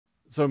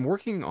So I'm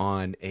working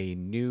on a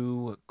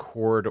new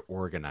cord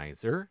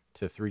organizer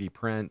to 3D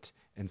print.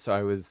 And so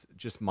I was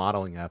just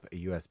modeling up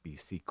a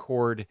USB-C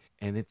cord,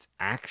 and it's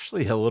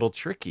actually a little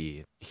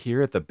tricky.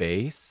 Here at the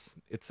base,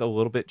 it's a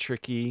little bit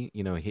tricky,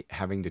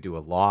 having to do a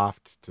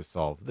loft to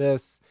solve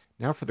this.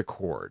 Now for the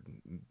cord,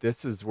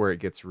 this is where it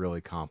gets really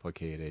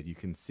complicated. You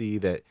can see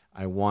that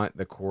I want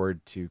the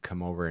cord to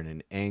come over in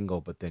an angle,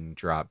 but then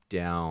drop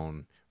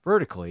down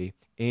vertically,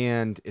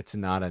 and it's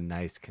not a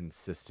nice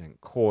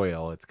consistent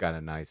coil. It's got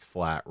a nice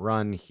flat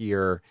run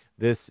here.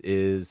 This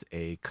is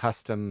a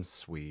custom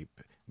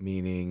sweep,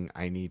 meaning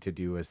I need to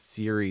do a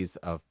series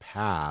of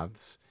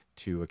paths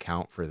to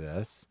account for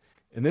this.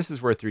 And this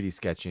is where 3D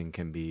sketching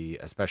can be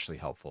especially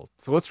helpful.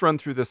 So let's run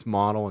through this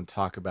model and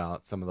talk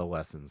about some of the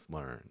lessons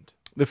learned.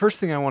 The first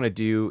thing I want to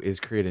do is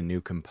create a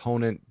new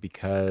component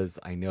because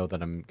I know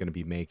that I'm going to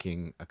be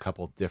making a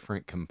couple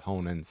different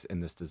components in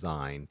this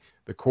design.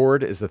 The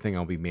cord is the thing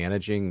I'll be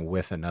managing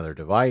with another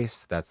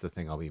device. That's the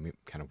thing I'll be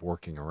kind of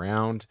working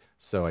around.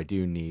 So I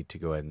do need to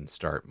go ahead and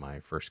start my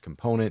first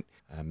component,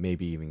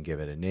 maybe even give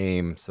it a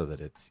name so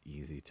that it's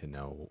easy to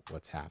know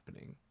what's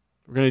happening.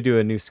 We're going to do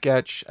a new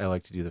sketch. I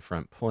like to do the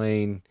front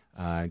plane.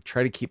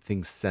 Try to keep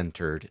things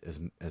centered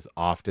as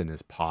often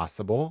as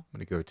possible. I'm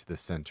going to go to the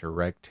center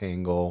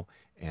rectangle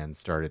and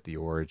start at the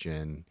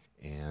origin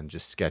and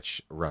just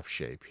sketch a rough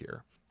shape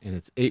here. And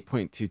it's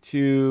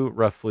 8.22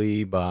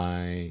 roughly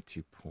by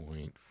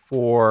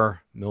 2.4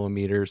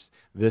 millimeters.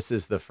 This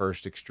is the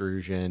first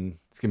extrusion.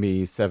 It's going to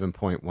be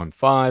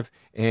 7.15,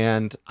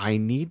 and I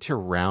need to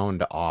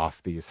round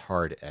off these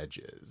hard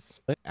edges.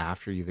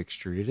 After you've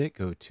extruded it,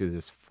 go to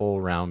this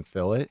full round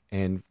fillet,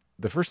 and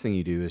the first thing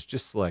you do is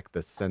just select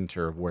the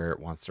center of where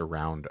it wants to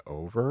round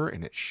over,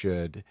 and it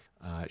should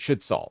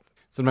solve.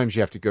 Sometimes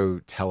you have to go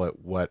tell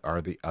it what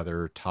are the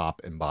other top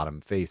and bottom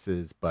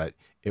faces, but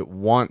it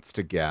wants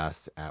to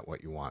guess at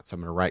what you want. So I'm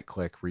going to right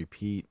click,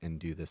 repeat, and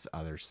do this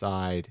other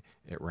side.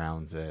 It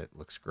rounds it,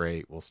 looks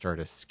great. We'll start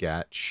a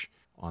sketch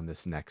on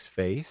this next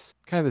face.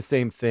 Kind of the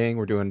same thing.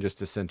 We're doing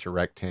just a center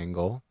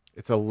rectangle.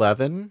 It's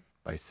 11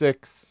 by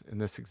 6 in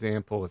this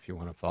example, if you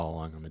want to follow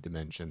along on the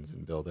dimensions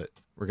and build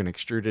it. We're going to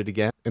extrude it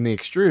again, and the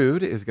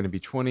extrude is going to be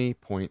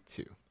 20.2.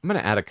 I'm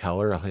going to add a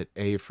color. I'll hit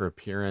A for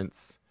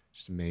appearance,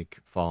 just to make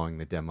following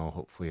the demo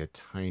hopefully a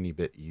tiny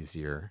bit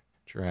easier.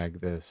 Drag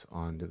this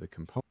onto the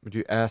component. We'll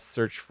do S,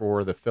 search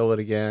for the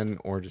fillet again,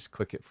 or just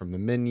click it from the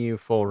menu.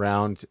 Full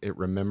round, it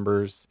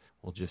remembers.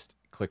 We'll just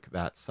click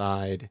that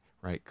side,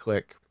 right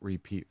click,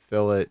 repeat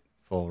fillet,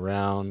 full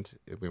round.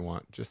 If we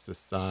want just a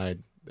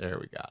side, there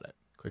we got it.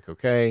 Click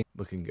OK,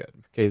 looking good.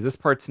 Okay, this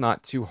part's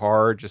not too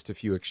hard, just a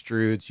few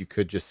extrudes. You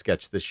could just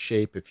sketch this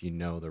shape if you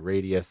know the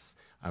radius.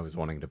 I was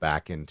wanting to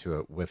back into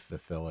it with the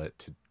fillet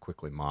to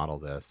quickly model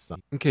this.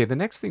 Okay, the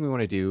next thing we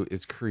want to do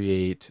is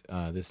create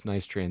this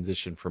nice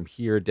transition from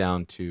here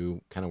down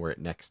to kind of where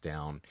it necks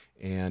down.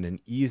 And an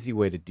easy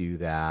way to do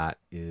that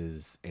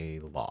is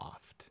a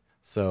loft.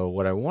 So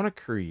what I want to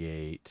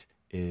create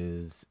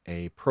is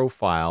a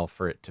profile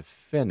for it to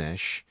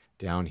finish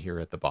down here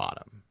at the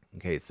bottom.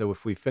 Okay, so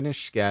if we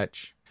finish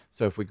sketch,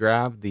 so if we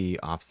grab the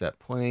offset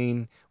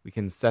plane, we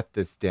can set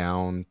this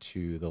down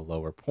to the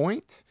lower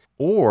point,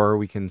 or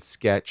we can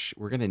sketch,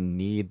 we're going to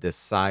need the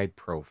side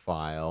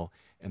profile,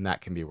 and that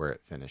can be where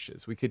it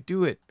finishes. We could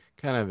do it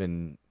kind of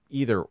in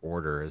either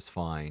order is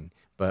fine,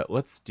 but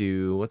let's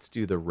do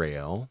the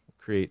rail.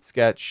 Create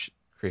sketch,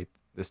 create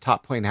this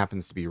top plane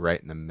happens to be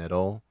right in the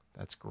middle.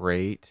 That's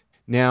great.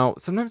 Now,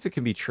 sometimes it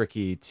can be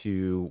tricky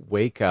to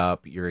wake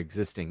up your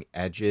existing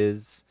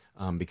edges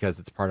because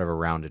it's part of a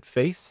rounded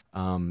face.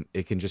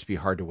 It can just be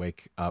hard to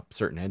wake up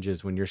certain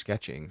edges when you're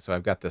sketching. So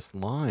I've got this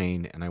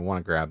line and I want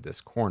to grab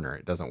this corner.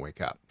 It doesn't wake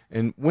up.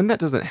 And when that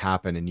doesn't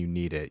happen and you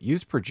need it,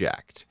 use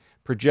project.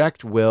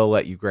 Project will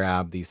let you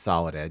grab these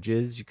solid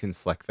edges. You can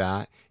select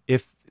that.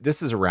 If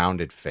this is a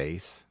rounded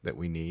face that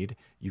we need,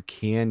 you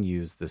can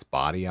use this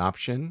body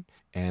option,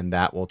 and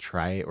that will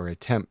try or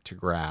attempt to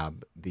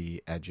grab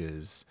the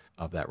edges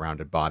of that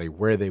rounded body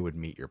where they would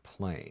meet your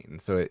plane.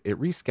 So it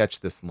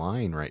resketched this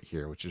line right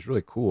here, which is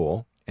really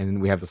cool.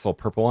 And we have this little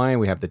purple line,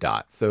 we have the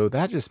dot. So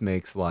that just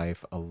makes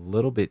life a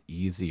little bit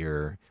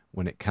easier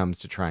when it comes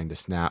to trying to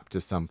snap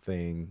to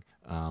something,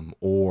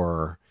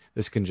 or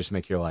this can just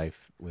make your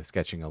life with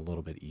sketching a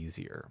little bit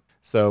easier.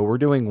 So we're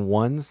doing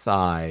one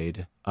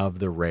side of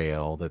the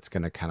rail that's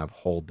going to kind of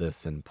hold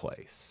this in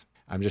place.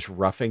 I'm just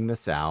roughing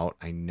this out.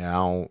 I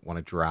now want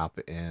to drop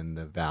in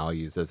the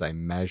values as I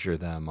measure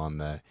them on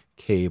the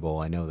cable.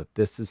 I know that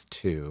this is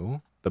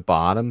 2. The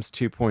bottom's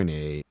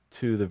 2.8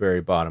 to the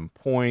very bottom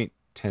point,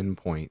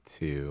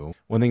 10.2.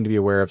 One thing to be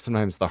aware of,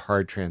 sometimes the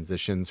hard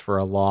transitions for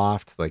a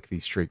loft, like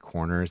these straight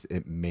corners,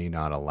 it may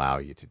not allow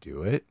you to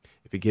do it.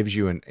 If it gives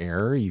you an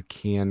error, you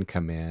can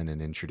come in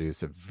and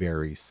introduce a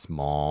very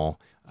small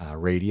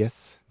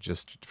radius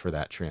just for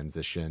that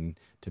transition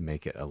to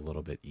make it a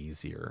little bit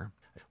easier.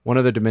 One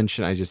other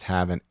dimension I just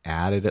haven't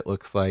added, it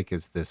looks like,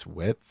 is this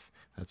width.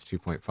 That's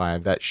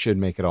 2.5. That should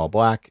make it all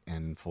black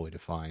and fully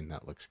defined.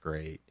 That looks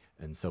great.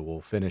 And so we'll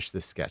finish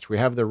this sketch. We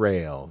have the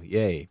rail,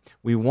 yay.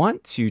 We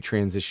want to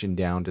transition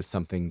down to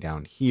something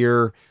down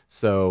here.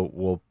 So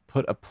we'll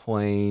put a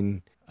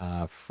plane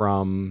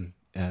from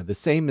the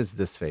same as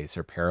this face,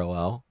 or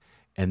parallel,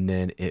 and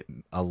then it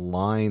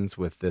aligns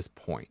with this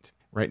point.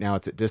 Right now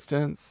it's at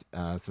distance.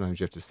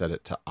 Sometimes you have to set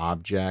it to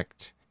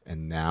object,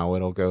 and now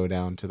it'll go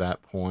down to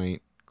that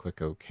point.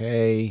 Click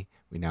OK.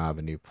 We now have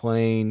a new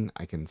plane.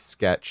 I can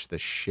sketch the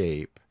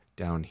shape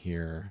down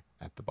here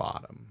at the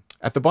bottom.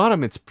 At the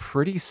bottom, it's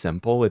pretty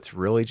simple. It's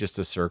really just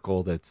a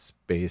circle that's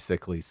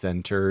basically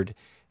centered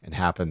and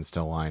happens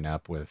to line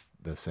up with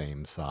the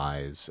same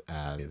size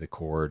as the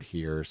chord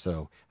here.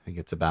 So I think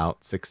it's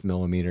about 6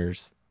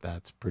 millimeters.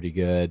 That's pretty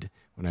good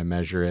when I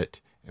measure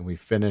it. And we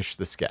finish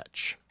the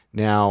sketch.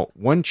 Now,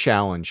 one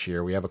challenge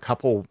here, we have a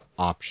couple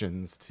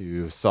options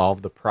to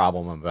solve the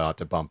problem I'm about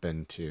to bump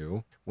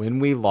into. When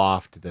we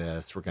loft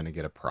this, we're going to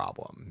get a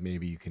problem.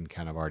 Maybe you can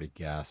kind of already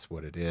guess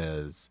what it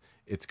is.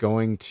 It's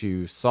going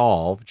to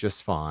solve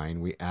just fine.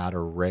 We add a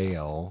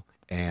rail,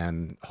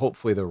 and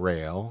hopefully the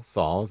rail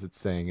solves. It's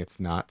saying it's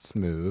not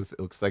smooth. It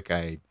looks like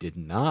I did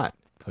not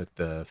put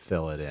the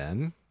fillet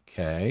in.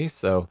 Okay,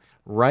 so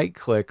right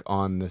click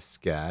on the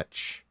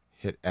sketch,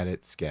 hit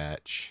edit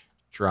sketch,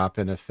 drop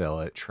in a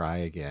fillet, try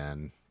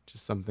again,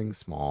 just something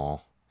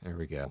small. There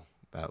we go.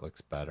 That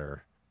looks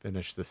better.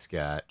 Finish the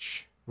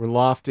sketch. We're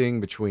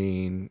lofting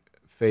between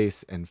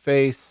face and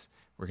face.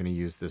 We're going to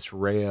use this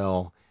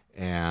rail,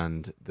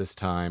 and this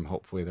time,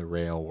 hopefully the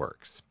rail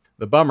works.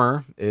 The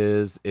bummer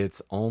is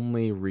it's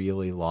only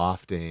really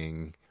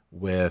lofting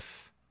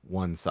with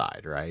one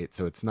side, right?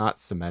 So it's not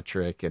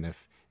symmetric, and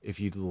if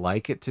you'd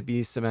like it to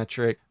be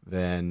symmetric,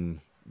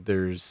 then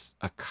there's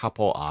a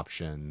couple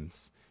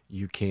options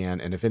you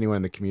can, and if anyone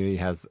in the community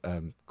has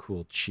a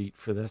cool cheat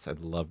for this, I'd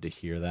love to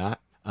hear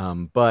that.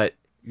 But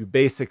you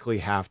basically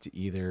have to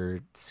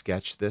either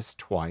sketch this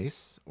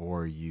twice,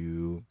 or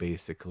you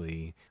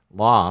basically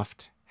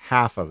loft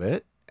half of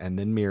it and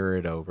then mirror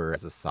it over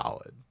as a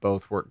solid.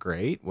 Both work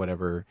great,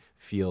 whatever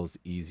feels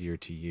easier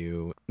to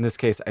you. In this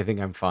case, I think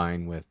I'm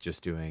fine with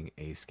just doing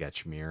a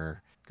sketch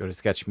mirror. Go to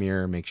sketch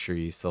mirror, make sure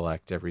you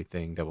select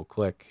everything, double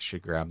click,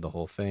 should grab the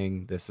whole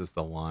thing. This is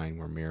the line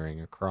we're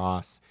mirroring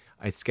across.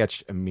 I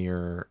sketched a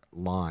mirror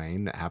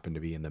line that happened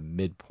to be in the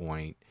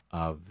midpoint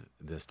of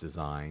this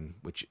design,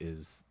 which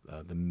is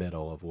the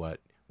middle of what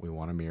we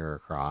want to mirror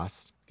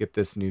across. Get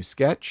this new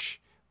sketch,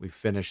 we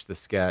finish the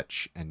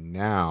sketch, and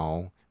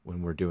now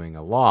when we're doing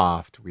a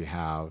loft, we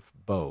have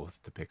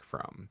both to pick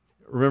from.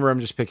 Remember, I'm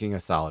just picking a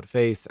solid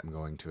face. I'm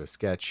going to a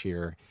sketch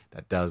here.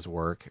 That does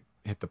work.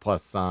 Hit the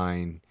plus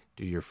sign,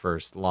 do your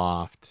first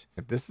loft.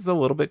 This is a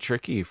little bit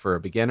tricky for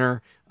a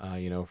beginner,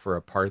 for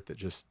a part that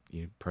just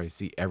you probably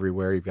see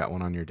everywhere. You've got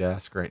one on your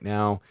desk right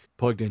now,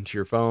 plugged into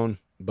your phone.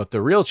 But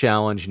the real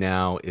challenge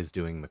now is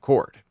doing the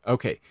chord.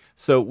 Okay,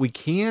 so we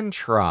can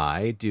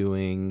try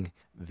doing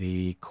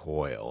the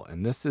coil,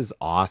 and this is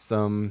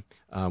awesome.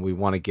 We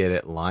want to get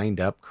it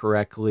lined up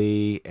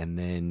correctly and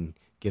then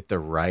get the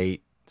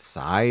right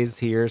size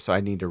here. So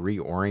I need to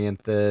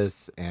reorient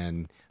this,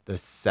 and the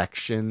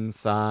section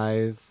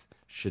size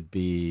should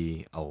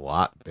be a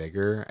lot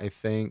bigger, I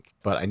think,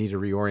 but I need to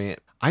reorient.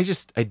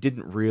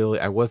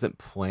 I wasn't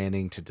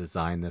planning to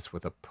design this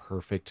with a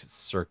perfect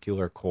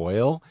circular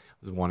coil.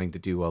 I was wanting to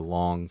do a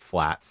long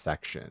flat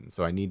section.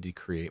 So I need to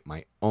create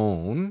my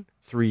own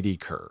 3D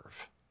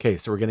curve. Okay,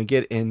 so we're going to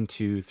get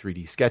into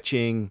 3D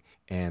sketching,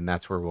 and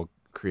that's where we'll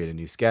create a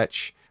new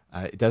sketch.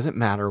 It doesn't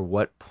matter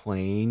what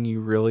plane you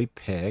really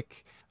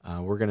pick.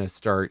 We're going to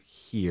start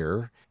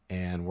here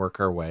and work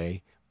our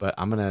way, but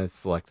I'm going to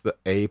select the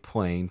A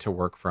plane to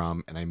work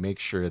from, and I make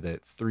sure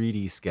that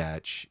 3D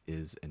sketch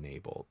is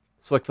enabled.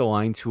 Select the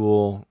line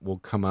tool. We'll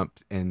come up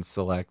and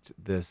select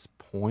this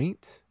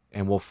point,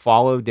 and we'll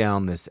follow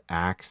down this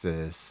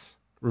axis.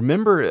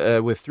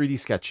 Remember with 3D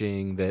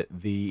sketching that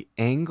the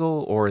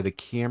angle or the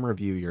camera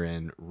view you're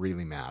in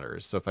really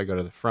matters. So if I go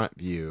to the front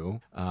view,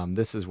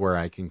 this is where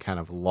I can kind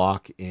of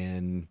lock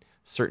in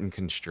certain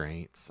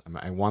constraints.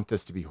 I want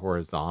this to be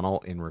horizontal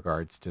in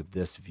regards to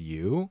this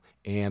view,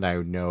 and I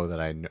know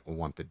that I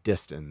want the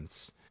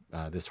distance,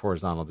 this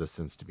horizontal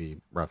distance, to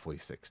be roughly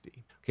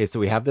 60. Okay, so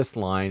we have this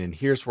line, and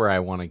here's where I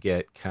want to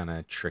get kind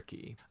of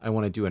tricky. I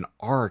want to do an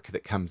arc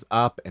that comes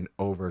up and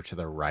over to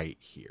the right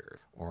here,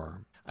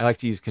 or I like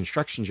to use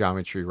construction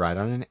geometry right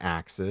on an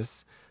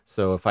axis.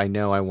 So if I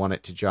know I want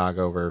it to jog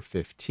over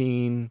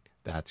 15,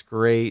 that's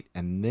great.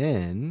 And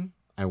then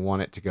I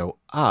want it to go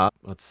up,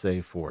 let's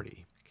say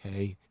 40.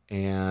 Okay.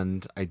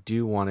 And I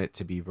do want it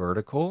to be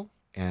vertical,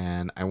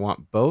 and I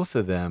want both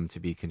of them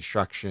to be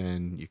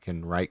construction. You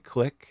can right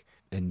click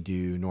and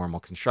do normal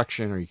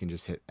construction, or you can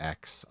just hit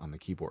X on the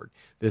keyboard.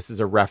 This is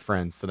a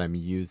reference that I'm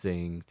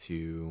using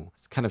to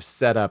kind of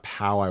set up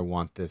how I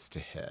want this to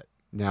hit.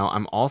 Now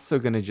I'm also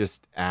going to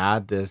just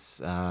add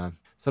this.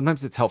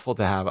 Sometimes it's helpful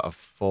to have a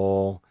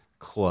full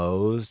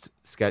closed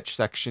sketch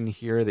section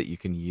here that you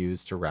can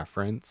use to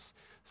reference.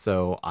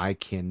 So I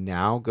can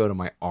now go to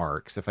my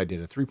arcs. If I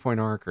did a 3-point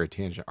arc or a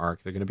tangent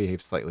arc, they're going to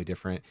behave slightly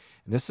different.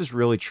 And this is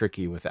really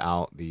tricky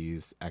without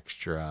these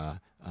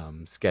extra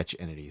sketch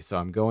entity. So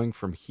I'm going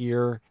from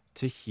here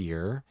to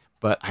here,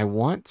 but I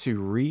want to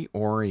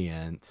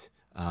reorient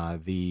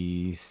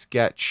the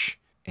sketch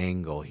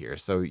angle here.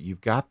 So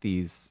you've got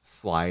these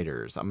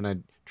sliders. I'm going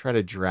to try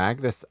to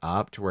drag this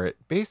up to where it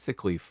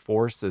basically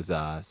forces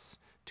us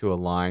to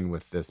align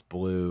with this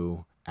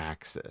blue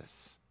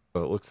axis.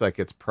 So it looks like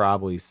it's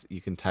probably,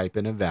 you can type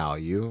in a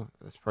value.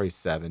 That's probably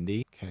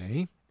 70.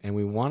 Okay. And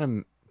we want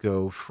to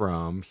go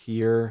from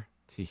here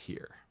to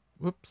here.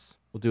 Whoops.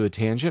 We'll do a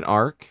tangent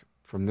arc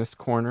from this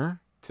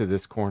corner to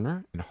this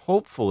corner, and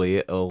hopefully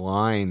it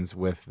aligns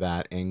with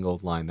that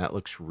angled line. That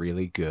looks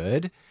really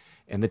good.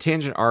 And the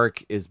tangent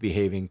arc is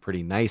behaving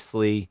pretty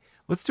nicely.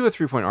 Let's do a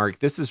 3-point arc.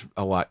 This is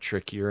a lot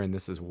trickier, and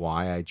this is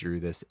why I drew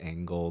this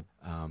angled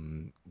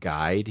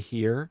guide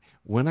here.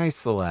 When I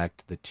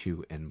select the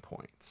 2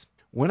 endpoints,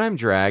 when I'm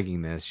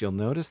dragging this, you'll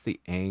notice the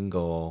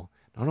angle,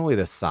 not only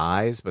the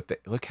size, but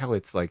look how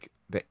it's like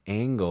the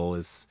angle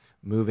is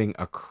moving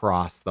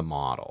across the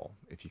model,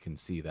 if you can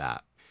see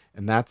that.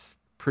 And that's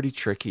pretty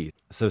tricky.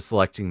 So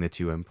selecting the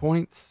 2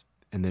 endpoints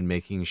and then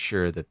making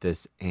sure that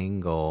this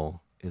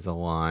angle is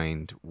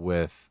aligned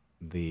with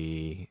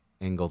the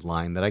angled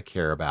line that I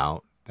care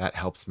about. That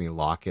helps me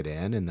lock it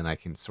in, and then I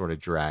can sort of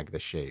drag the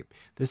shape.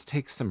 This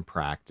takes some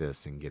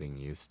practice and getting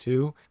used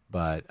to,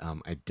 but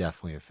I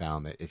definitely have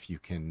found that if you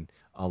can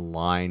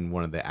align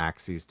one of the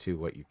axes to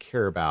what you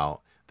care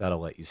about, that'll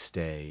let you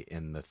stay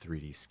in the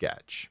 3D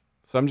sketch.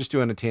 So I'm just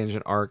doing a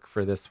tangent arc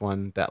for this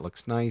one. That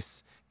looks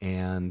nice.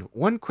 And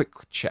one quick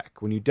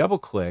check, when you double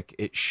click,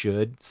 it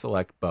should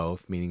select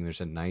both, meaning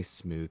there's a nice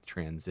smooth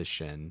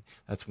transition.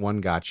 That's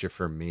one gotcha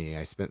for me.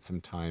 I spent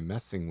some time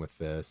messing with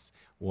this.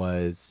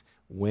 Was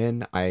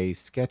when I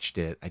sketched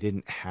it, I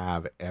didn't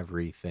have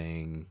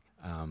everything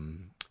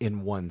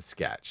in one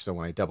sketch. So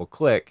when I double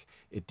click,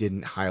 it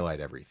didn't highlight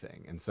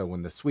everything. And so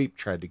when the sweep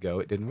tried to go,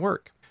 it didn't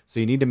work. So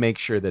you need to make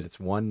sure that it's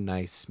one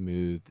nice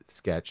smooth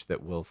sketch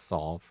that will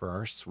solve for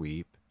our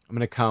sweep. I'm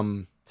going to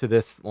come to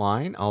this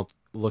line. I'll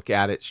look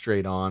at it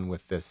straight on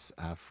with this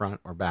front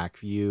or back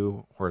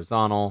view,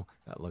 horizontal.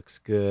 That looks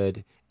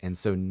good. And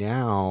so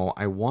now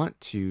I want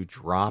to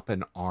drop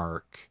an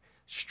arc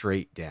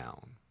straight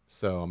down.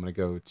 So I'm going to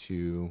go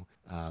to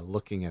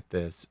looking at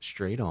this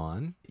straight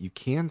on. You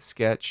can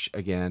sketch,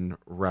 again,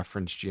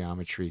 reference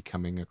geometry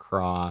coming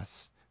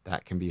across.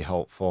 That can be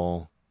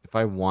helpful. If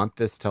I want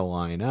this to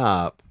line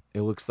up,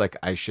 it looks like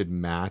I should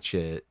match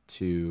it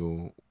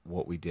to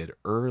what we did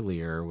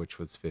earlier, which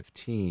was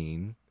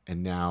 15.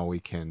 And now we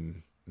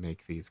can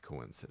make these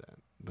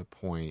coincident. The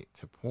point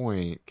to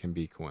point can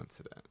be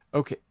coincident.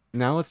 Okay,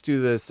 now let's do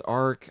this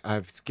arc.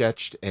 I've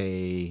sketched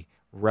a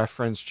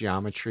reference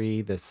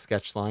geometry, this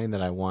sketch line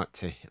that I want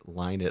to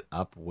line it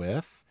up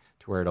with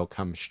to where it'll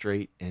come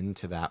straight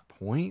into that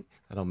point.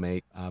 That'll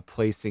make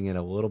placing it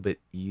a little bit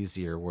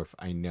easier if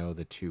I know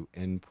the 2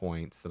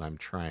 endpoints that I'm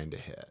trying to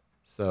hit.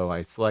 So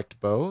I select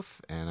both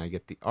and I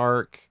get the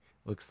arc.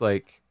 Looks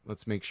like,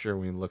 let's make sure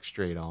we look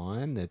straight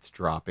on, it's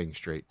dropping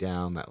straight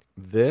down.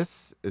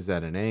 This is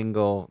at an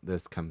angle.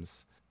 This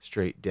comes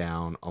straight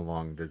down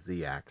along the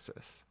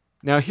z-axis.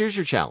 Now here's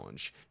your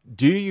challenge.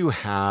 Do you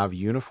have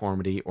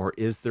uniformity, or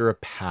is there a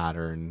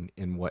pattern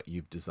in what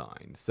you've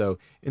designed? So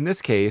in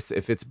this case,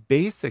 if it's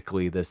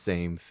basically the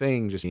same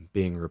thing, just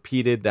being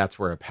repeated, that's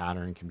where a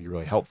pattern can be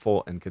really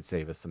helpful and could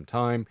save us some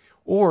time.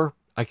 Or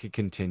I could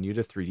continue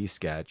to 3D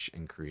sketch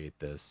and create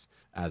this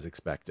as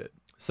expected.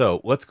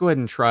 So let's go ahead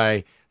and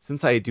try,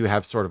 since I do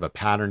have sort of a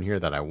pattern here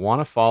that I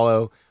want to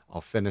follow,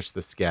 I'll finish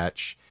the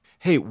sketch.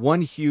 Hey,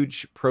 one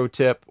huge pro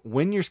tip,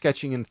 when you're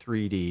sketching in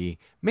 3D,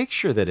 make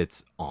sure that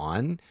it's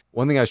on.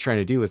 One thing I was trying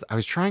to do is I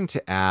was trying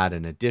to add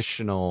an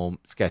additional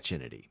sketch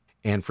entity.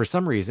 And for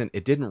some reason,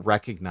 it didn't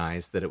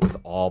recognize that it was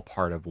all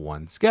part of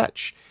one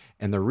sketch.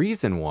 And the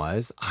reason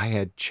was I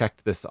had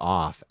checked this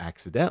off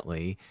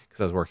accidentally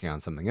because I was working on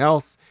something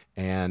else.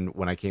 And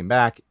when I came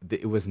back,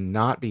 it was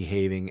not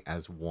behaving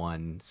as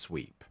one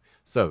sweep.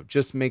 So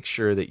just make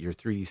sure that your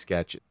 3D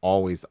sketch is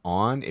always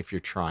on if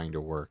you're trying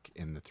to work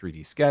in the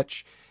 3D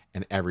sketch,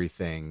 and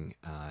everything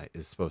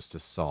is supposed to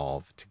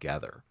solve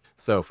together.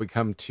 So if we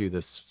come to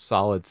this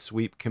solid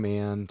sweep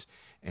command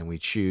and we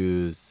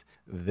choose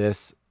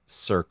this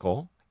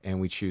circle and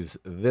we choose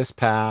this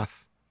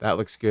path, that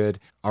looks good.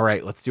 All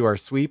right, let's do our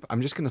sweep.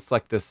 I'm just going to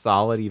select this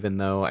solid, even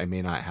though I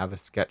may not have a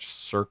sketch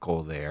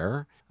circle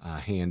there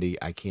handy.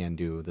 I can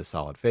do the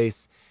solid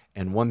face.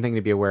 And one thing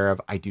to be aware of,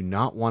 I do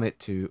not want it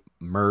to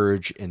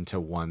merge into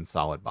one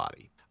solid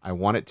body. I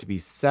want it to be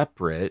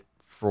separate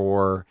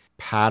for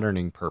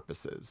patterning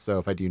purposes. So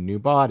if I do new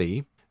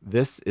body,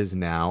 this is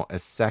now a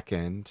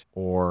second,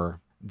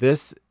 or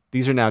these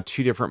are now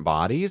 2 different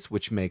bodies,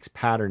 which makes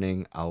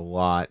patterning a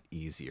lot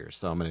easier.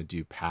 So I'm going to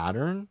do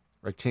pattern,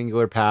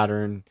 rectangular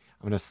pattern.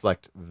 I'm going to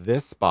select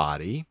this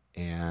body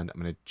and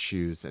I'm going to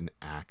choose an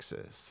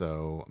axis.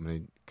 So I'm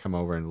going to come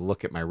over and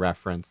look at my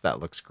reference. That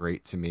looks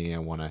great to me. I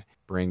want to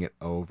bring it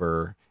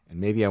over, and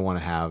maybe I want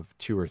to have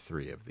 2 or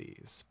 3 of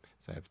these.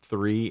 So I have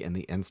 3 in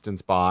the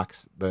instance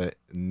box. The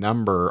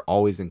number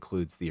always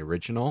includes the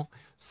original.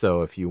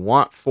 So if you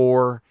want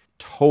 4,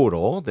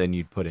 total, then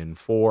you'd put in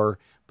 4.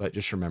 But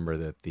just remember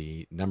that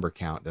the number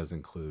count does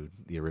include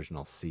the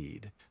original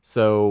seed.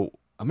 So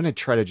I'm going to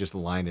try to just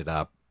line it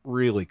up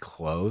really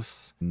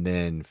close and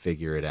then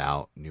figure it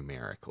out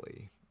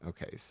numerically.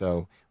 Okay,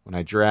 so when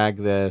I drag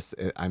this,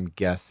 I'm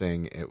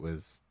guessing it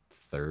was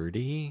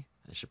 30.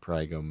 I should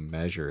probably go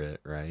measure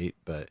it, right?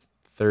 But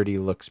 30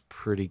 looks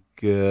pretty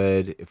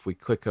good. If we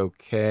click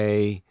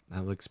OK,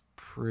 that looks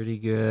pretty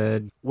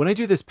good. When I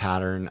do this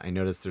pattern, I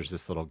notice there's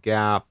this little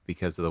gap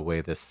because of the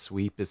way this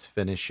sweep is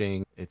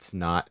finishing. It's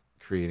not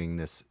creating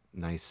this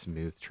nice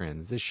smooth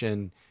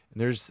transition.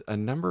 And there's a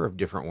number of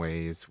different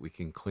ways we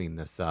can clean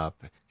this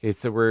up. Okay,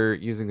 so we're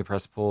using the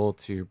press pull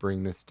to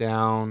bring this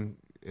down.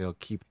 It'll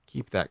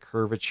keep that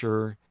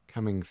curvature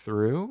coming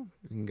through.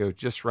 We can go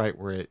just right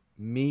where it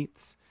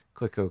meets.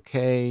 Click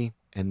OK.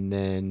 And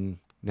then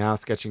now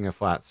sketching a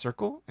flat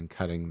circle and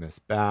cutting this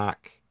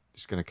back.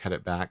 Just going to cut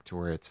it back to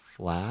where it's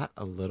flat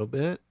a little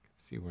bit.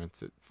 See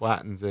once it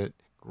flattens it.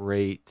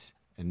 Great.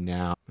 And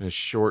now I'm going to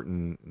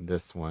shorten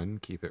this one.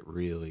 Keep it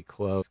really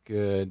close.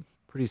 Good.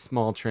 Pretty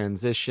small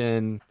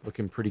transition.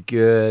 Looking pretty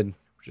good.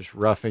 We're just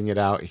roughing it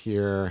out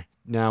here.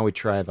 Now we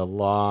try the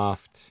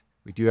loft.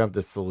 We do have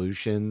the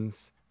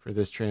solutions for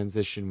this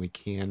transition. We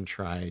can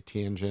try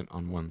tangent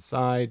on one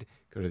side.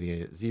 Go to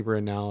the zebra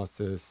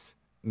analysis.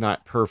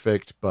 Not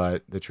perfect,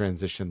 but the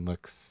transition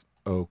looks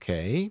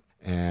okay.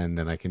 And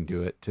then I can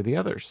do it to the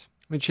others.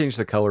 Let me change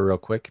the color real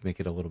quick, make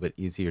it a little bit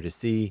easier to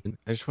see.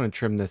 I just want to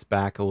trim this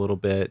back a little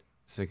bit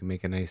so I can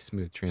make a nice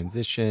smooth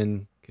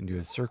transition. Can do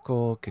a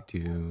circle, could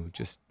do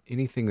just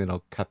anything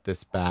that'll cut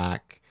this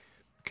back.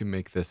 Can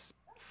make this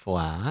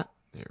flat.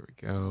 There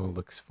we go,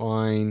 looks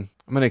fine.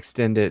 I'm going to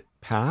extend it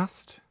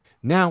past.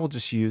 Now we'll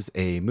just use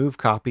a move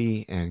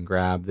copy and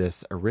grab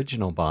this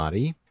original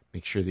body.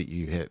 Make sure that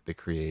you hit the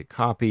create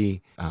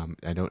copy.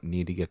 I don't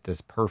need to get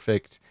this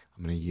perfect.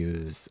 I'm going to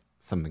use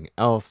something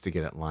else to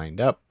get it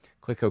lined up.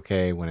 Click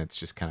OK when it's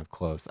just kind of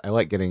close. I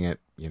like getting it,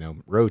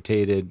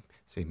 rotated.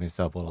 Save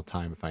myself a little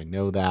time if I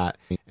know that.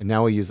 And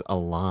now we'll use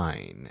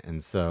align.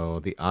 And so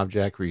the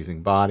object, we're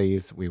using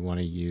bodies. We want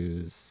to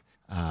use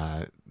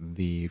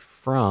the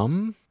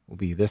from will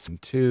be this one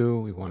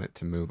too. We want it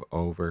to move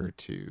over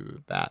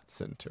to that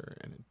center,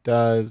 and it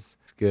does.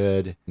 It's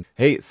good.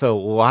 Hey, so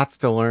lots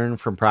to learn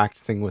from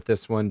practicing with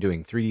this one,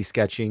 doing 3D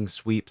sketching,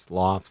 sweeps,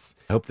 lofts.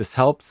 I hope this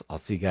helps. I'll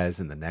see you guys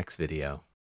in the next video.